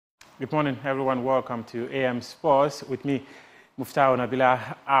Good morning, everyone. Welcome to AM Sports. With me, Muftau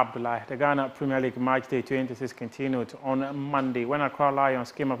Nabila Abdullah. The Ghana Premier League Match Day 26 continued on Monday when Accra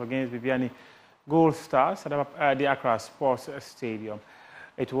Lions came up against Bibiani Gold Stars at the Accra Sports Stadium.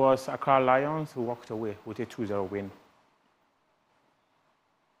 It was Accra Lions who walked away with a 2-0 win.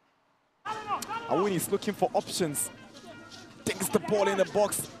 Awuni is looking for options. Takes the ball in the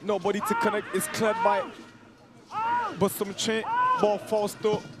box. Nobody to connect. Is cleared by Bosumche. Ball falls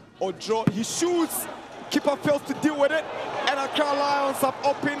to Ojo. He shoots. Keeper fails to deal with it. And Accra Lions have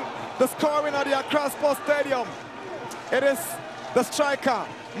opened the scoring at the Accra Sports Stadium. It is the striker,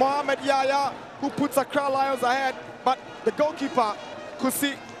 Mohamed Yaya, who puts Accra Lions ahead. But the goalkeeper,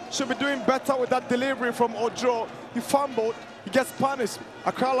 Kusi, should be doing better with that delivery from Ojo. He fumbled. He gets punished.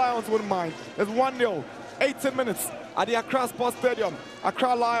 Accra Lions wouldn't mind. It's 1-0. 18 minutes at the Accra Sports Stadium.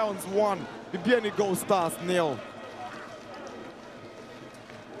 Accra Lions 1. Bibiani Gold Stars 0.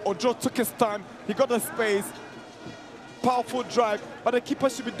 Ojo took his time. He got the space. Powerful drive. But the keeper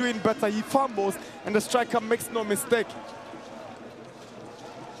should be doing better. He fumbles and the striker makes no mistake.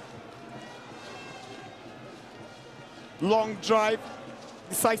 Long drive.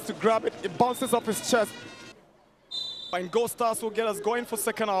 Decides to grab it. It bounces off his chest. And Gold Stars will get us going for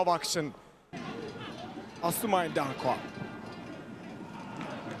second half action. Asuma and Dankwa.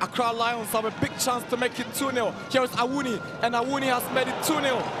 Accra Lions have a big chance to make it 2-0. Here's Awuni, and Awuni has made it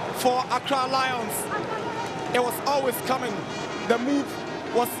 2-0 for Accra Lions. It was always coming. The move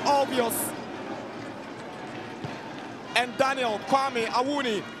was obvious. And Daniel Kwame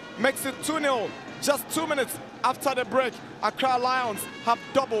Awuni makes it 2-0. Just 2 minutes after the break, Accra Lions have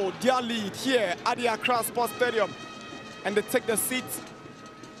doubled their lead here at the Accra Sports Stadium. And they take the seat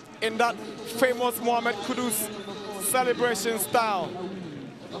in that famous Mohamed Kudus celebration style.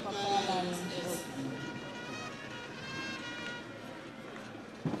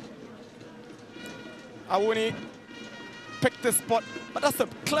 Awuni picked the spot, but that's a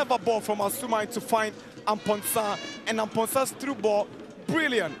clever ball from Asumai to find Amponsa, and Amponsa's through ball,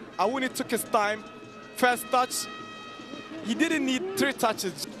 brilliant. Awuni took his time, first touch. He didn't need 3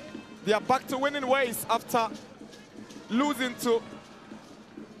 touches. They are back to winning ways after losing to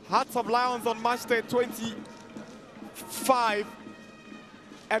Hearts of Lions on match day 25,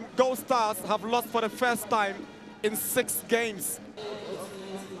 and Gold Stars have lost for the first time in 6 games.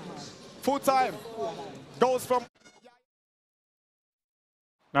 Full time goes from.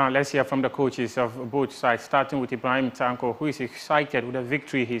 Now let's hear from the coaches of both sides, starting with Ibrahim Tanko, who is excited with the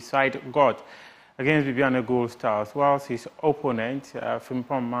victory his side got against Bibiani Gold Stars, whilst his opponent,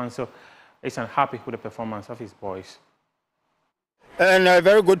 Frimpong Manso, is unhappy with the performance of his boys. And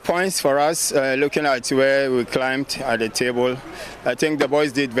very good points for us, looking at where we climbed at the table. I think the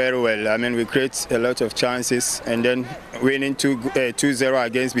boys did very well. I mean, we create a lot of chances, and then winning 2-0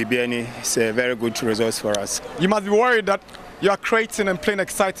 against Bibiani is a very good result for us. You must be worried that you are creating and playing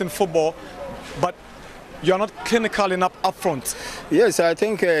exciting football, but you are not clinical enough up front. Yes, I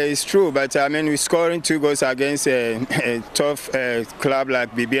think it's true, but I mean, we're scoring 2 goals against a tough club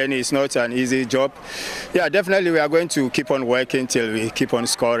like Bibiani is not an easy job. Yeah, definitely we are going to keep on working till we keep on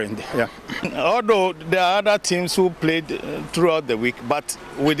scoring. Yeah. Although there are other teams who played throughout the week, but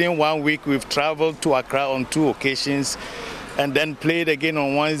within 1 week we've traveled to Accra on 2 occasions and then played again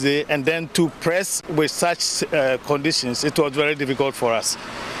on Wednesday, and then to press with such conditions, it was very difficult for us.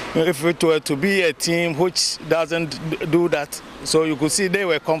 If it were to be a team which doesn't do that, so you could see they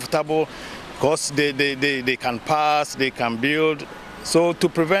were comfortable because they can pass, they can build. So to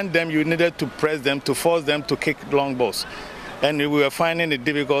prevent them, you needed to press them, to force them to kick long balls. And we were finding it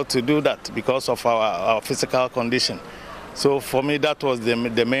difficult to do that because of our physical condition. So for me, that was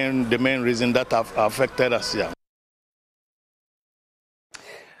the main reason that affected us. Yeah.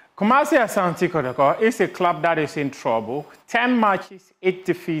 Kumasi Asante Kotoko is a club that is in trouble. 10 matches, 8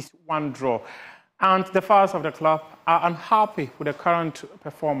 defeats, 1 draw. And the fans of the club are unhappy with the current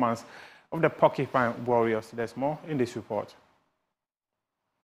performance of the Porcupine Warriors. There's more in this report.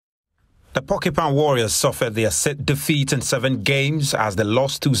 The Porcupine Warriors suffered their 6th defeat in 7 games as they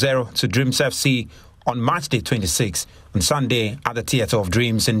lost 2-0 to Dreams FC on match day 26 on Sunday at the Theatre of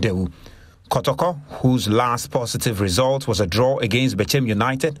Dreams in Dewu. Kotoko, whose last positive result was a draw against Bechem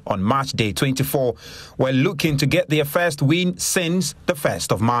United on match day 24, were looking to get their first win since the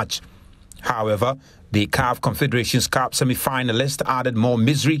 1st of March. However, the CAF Confederations Cup semi-finalist added more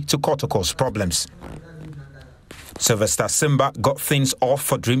misery to Kotoko's problems. Sylvester Simba got things off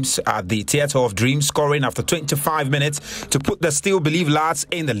for Dreams at the Theatre of Dreams, scoring after 25 minutes to put the Still Believe lads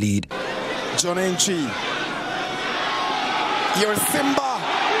in the lead. John Enchi. Here's Simba.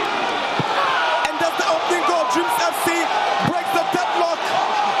 And that's the opening goal. Dreams FC breaks the deadlock.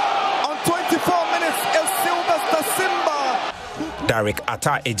 Derek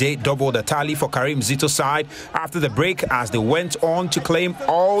Ata-Eje doubled the tally for Karim Zito's side after the break as they went on to claim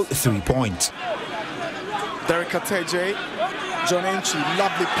all 3 points. Derek Ata-Eje, John Enchi,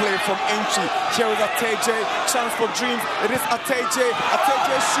 lovely play from Enchi. Here is Ata-Eje, chance for Dreams. It is Ata-Eje.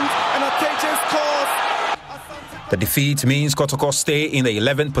 Ata-Eje shoots and Ata-Eje scores. The defeat means Kotoko stay in the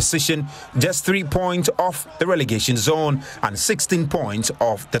 11th position, just 3 points off the relegation zone and 16 points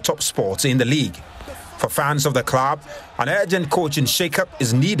off the top spots in the league. For fans of the club, an urgent coaching shake-up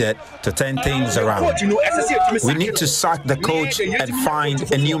is needed to turn things around. We need to sack the coach and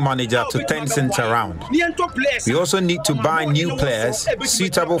find a new manager to turn things around. We also need to buy new players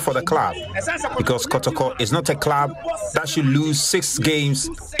suitable for the club, because Kotoko is not a club that should lose 6 games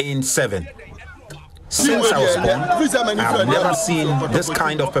in 7. Since I was born, I have never seen this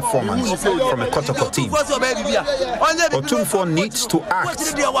kind of performance from a Kotoko team. Otumfuo needs to act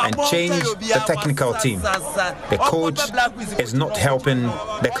and change the technical team. The coach is not helping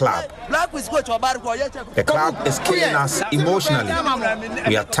the club. The club is killing us emotionally.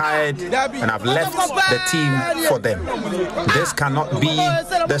 We are tired and have left the team for them. This cannot be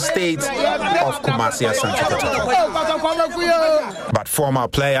the state of Kumasi Asante Kotoko. But former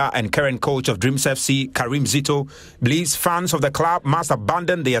player and current coach of Dreams FC, Karim Zito, believes fans of the club must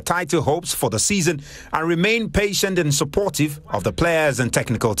abandon their title hopes for the season and remain patient and supportive of the players and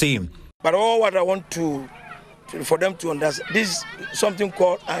technical team. But all what I want for them to understand, this is something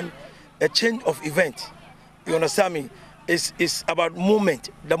called a change of event. You understand me? It's about moment.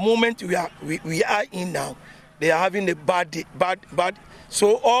 The moment we are in now, they are having a bad day, bad.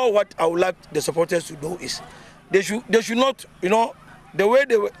 So all what I would like the supporters to do is they should not, the way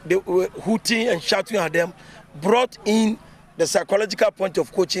they were hooting and shouting at them brought in the psychological point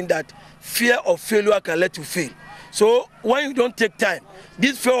of coaching that fear of failure can let you fail. So when you don't take time,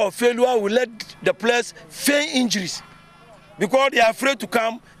 this fear of failure will let the players feign injuries because they are afraid to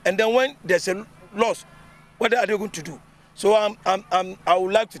come, and then when there's a loss, what are they going to do? So I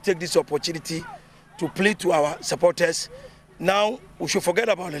would like to take this opportunity to plead to our supporters. Now we should forget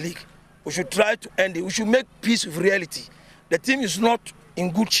about the league. We should try to end it. We should make peace with reality. The team is not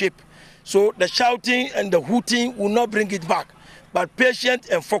in good shape. So the shouting and the hooting will not bring it back. But patience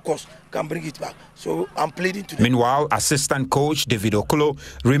and focus can bring it back. So I'm pleading to them. Meanwhile, assistant coach David Okolo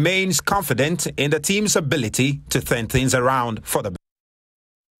remains confident in the team's ability to turn things around for the.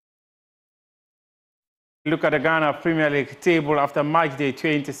 Look at the Ghana Premier League table after match day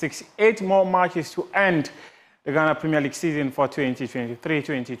 26. 8 more matches to end the Ghana Premier League season for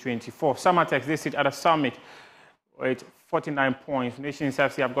 2023-2024. Samatex, they sit at the summit with 49 points. Nations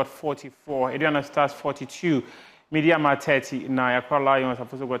FC have got 44. Aduana Stars 42. Mediama 39. Accra Lions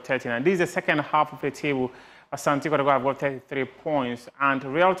have also got 39. This is the second half of the table. Asante Kotoko have got 33 points. And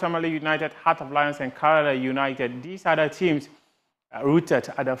Real Tamale United, Heart of Lions and Kerala United, these are the teams rooted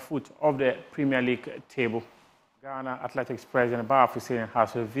at the foot of the Premier League table. Ghana Athletics President Bafo Hussein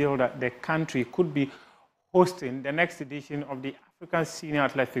has revealed that the country could be hosting the next edition of the African Senior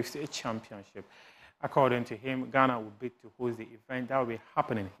Athletics Championship. According to him, Ghana will bid to host the event that will be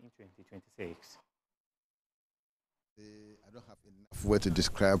happening in 2026. I don't have enough word to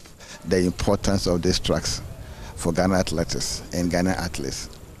describe the importance of these tracks for Ghana athletics and Ghana athletes.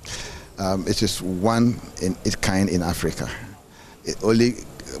 It is one in its kind in Africa. Only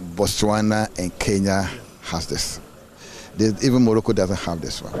Botswana and Kenya has this. Even Morocco doesn't have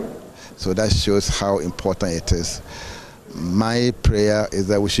this one. So that shows how important it is. My prayer is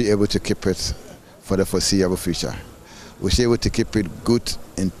that we should be able to keep it for the foreseeable future. We should be able to keep it good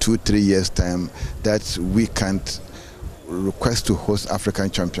in 2-3 years' time, that we can request to host African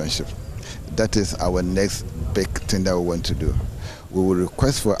Championship. That is our next big thing that we want to do. We will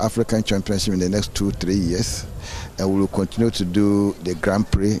request for African Championship in the next 2-3 years, and we will continue to do the Grand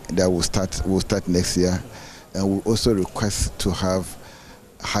Prix that will start next year, and we will also request to have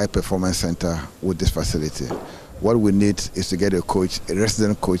high performance center with this facility. What we need is to get a coach, a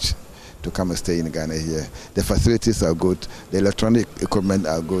resident coach, to come and stay in Ghana here. The facilities are good, the electronic equipment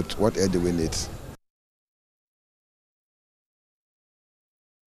are good. What else do we need?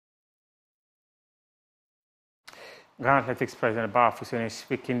 Ghana Athletics President Bafo Hussein is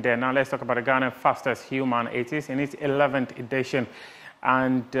speaking there. Now let's talk about the Ghana Fastest Human. It is in its 11th edition,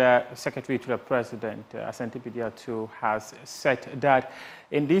 and Secretary to the President, Asante Pidiatu, has said that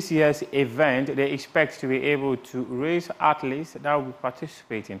in this year's event, they expect to be able to raise athletes that will be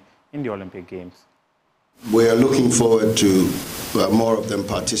participating in the Olympic Games. We are looking forward to more of them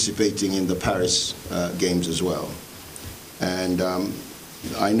participating in the Paris Games as well. And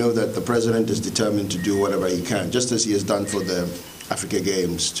I know that the President is determined to do whatever he can, just as he has done for the Africa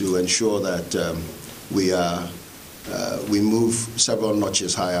Games, to ensure that we are we move several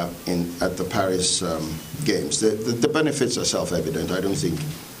notches higher at the Paris Games. The benefits are self-evident. I don't think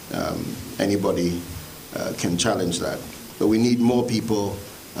anybody can challenge that. But we need more people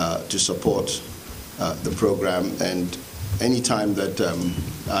to support the program. And any time that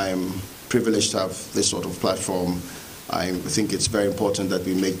I am privileged to have this sort of platform, I think it's very important that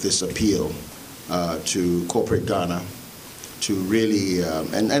we make this appeal to corporate Ghana, to really,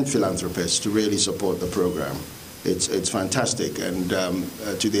 and philanthropists, to really support the program. It's fantastic, and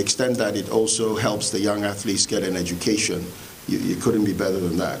to the extent that it also helps the young athletes get an education, you couldn't be better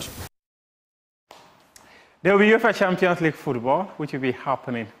than that. There will be UEFA Champions League football, which will be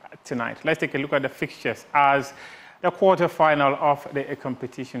happening tonight. Let's take a look at the fixtures as the quarter-final of the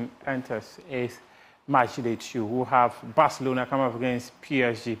competition enters is match day 2. We'll have Barcelona come up against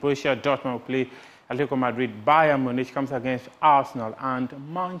PSG. Borussia Dortmund will play Atletico Madrid. Bayern Munich comes against Arsenal, and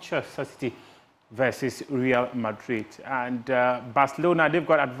Manchester City versus Real Madrid. And Barcelona, they've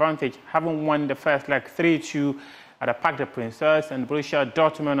got advantage, having won the first leg 3-2 at the Parc des Princes, and Borussia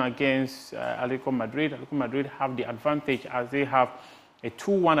Dortmund against Atletico Madrid. Atletico Madrid have the advantage as they have a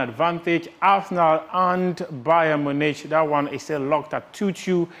 2-1 advantage. Arsenal and Bayern Munich, that one is still locked at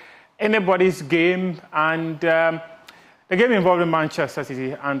 2-2. Anybody's game, and the game involving Manchester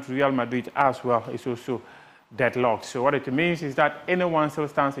City and Real Madrid as well is also deadlocked. So what it means is that anyone still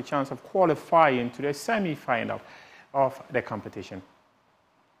stands a chance of qualifying to the semi-final of the competition.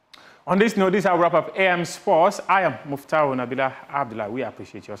 On this note, this is our wrap up AM Sports. I am Muftau Nabila Abdullah. We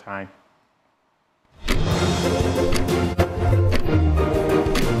appreciate your time.